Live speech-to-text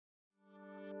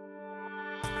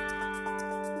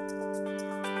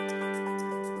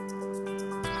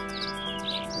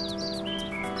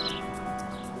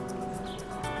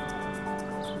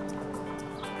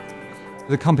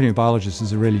The Company of Biologists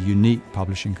is a really unique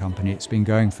publishing company. It's been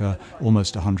going for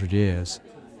almost 100 years.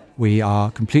 We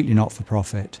are completely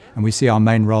not-for-profit, and we see our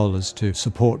main role as to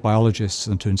support biologists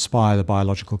and to inspire the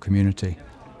biological community.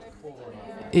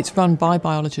 It's run by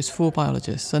biologists for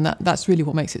biologists, and that's really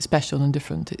what makes it special and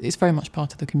different. It's very much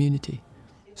part of the community.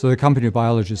 So the Company of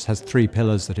Biologists has three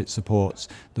pillars that it supports.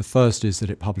 The first is that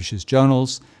it publishes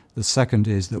journals. The second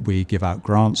is that we give out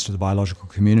grants to the biological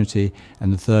community.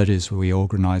 And the third is we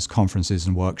organise conferences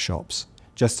and workshops.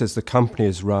 Just as the company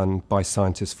is run by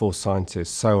scientists for scientists,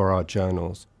 so are our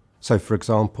journals. So, for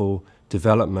example,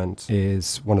 Development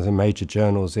is one of the major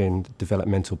journals in the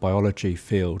developmental biology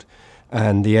field,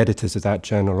 and the editors of that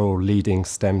journal are all leading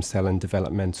stem cell and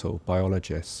developmental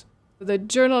biologists. The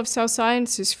Journal of Cell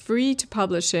Science is free to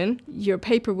publish in. Your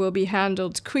paper will be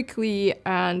handled quickly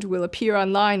and will appear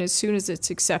online as soon as it's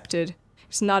accepted.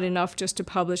 It's not enough just to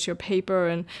publish your paper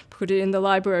and put it in the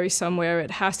library somewhere.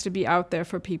 It has to be out there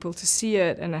for people to see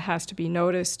it, and it has to be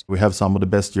noticed. We have some of the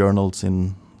best journals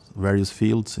in various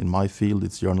fields. In my field,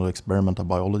 it's Journal of Experimental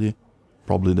Biology,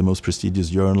 probably the most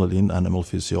prestigious journal in animal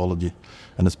physiology,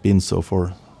 and it's been so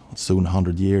for soon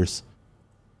 100 years.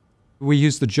 We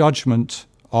use the judgment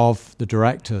of the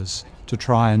directors to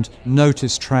try and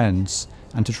notice trends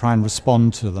and to try and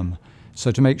respond to them. So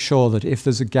to make sure that if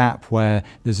there's a gap where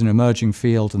there's an emerging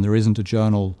field and there isn't a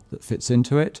journal that fits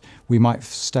into it, we might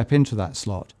step into that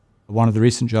slot. One of the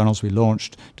recent journals we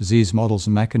launched, Disease Models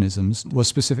and Mechanisms, was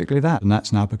specifically that, and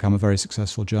that's now become a very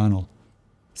successful journal.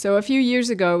 So a few years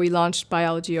ago we launched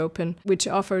Biology Open, which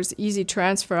offers easy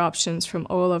transfer options from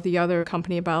all of the other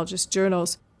Company of Biologists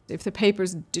journals. If the paper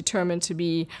is determined to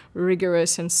be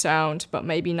rigorous and sound, but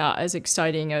maybe not as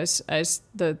exciting as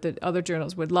the other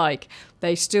journals would like,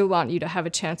 they still want you to have a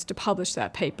chance to publish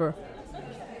that paper.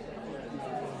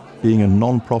 Being a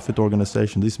non-profit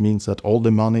organization, this means that all the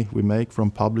money we make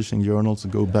from publishing journals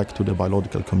go back to the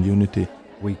biological community.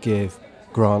 We give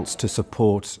grants to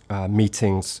support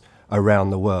meetings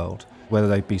around the world, whether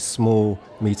they be small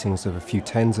meetings of a few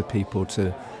tens of people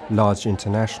to large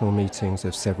international meetings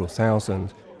of several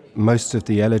thousand. Most of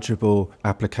the eligible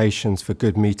applications for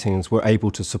good meetings we're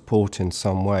able to support in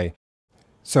some way.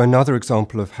 So another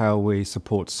example of how we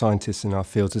support scientists in our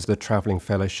fields is the travelling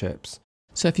fellowships.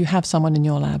 So if you have someone in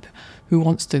your lab who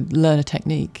wants to learn a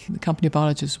technique, the Company of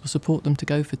Biologists will support them to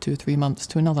go for 2 or 3 months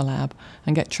to another lab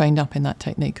and get trained up in that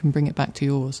technique and bring it back to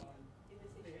yours.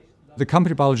 The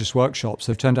Company of Biologists workshops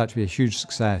have turned out to be a huge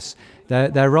success.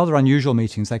 They're rather unusual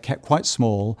meetings. They're kept quite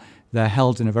small. They're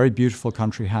held in a very beautiful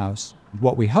country house.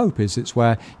 What we hope is it's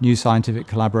where new scientific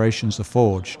collaborations are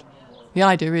forged. The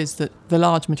idea is that the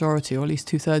large majority, or at least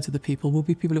 2/3 of the people, will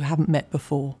be people who haven't met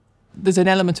before. There's an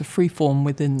element of free form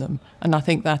within them, and I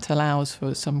think that allows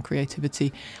for some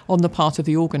creativity on the part of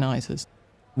the organisers.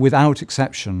 Without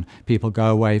exception, people go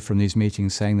away from these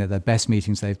meetings saying they're the best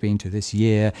meetings they've been to this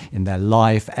year, in their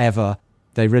life, ever.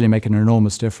 They really make an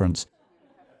enormous difference.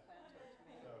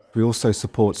 We also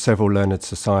support several learned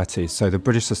societies, so the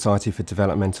British Society for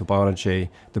Developmental Biology,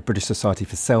 the British Society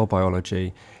for Cell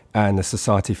Biology, and the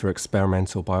Society for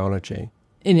Experimental Biology.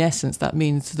 In essence, that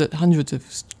means that hundreds of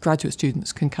graduate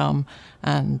students can come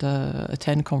and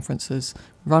attend conferences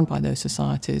run by those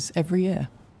societies every year.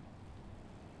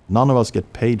 None of us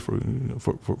get paid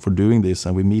for doing this,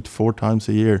 and we meet 4 times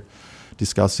a year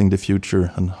discussing the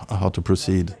future and how to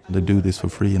proceed. They do this for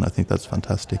free, and I think that's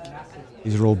fantastic.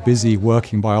 These are all busy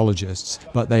working biologists,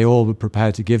 but they all were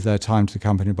prepared to give their time to the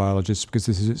Company of Biologists because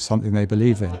this is something they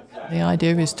believe in. The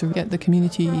idea is to get the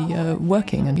community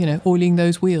working and, oiling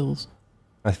those wheels.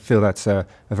 I feel that's a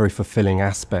very fulfilling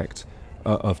aspect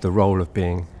of the role of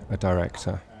being a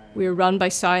director. We're run by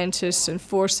scientists and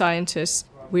for scientists.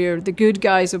 We're the good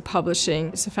guys of publishing.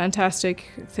 It's a fantastic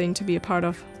thing to be a part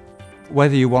of.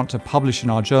 Whether you want to publish in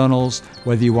our journals,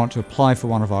 whether you want to apply for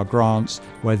one of our grants,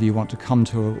 whether you want to come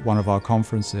to one of our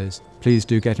conferences, please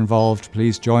do get involved.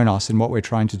 Please join us in what we're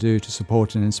trying to do to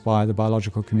support and inspire the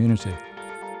biological community.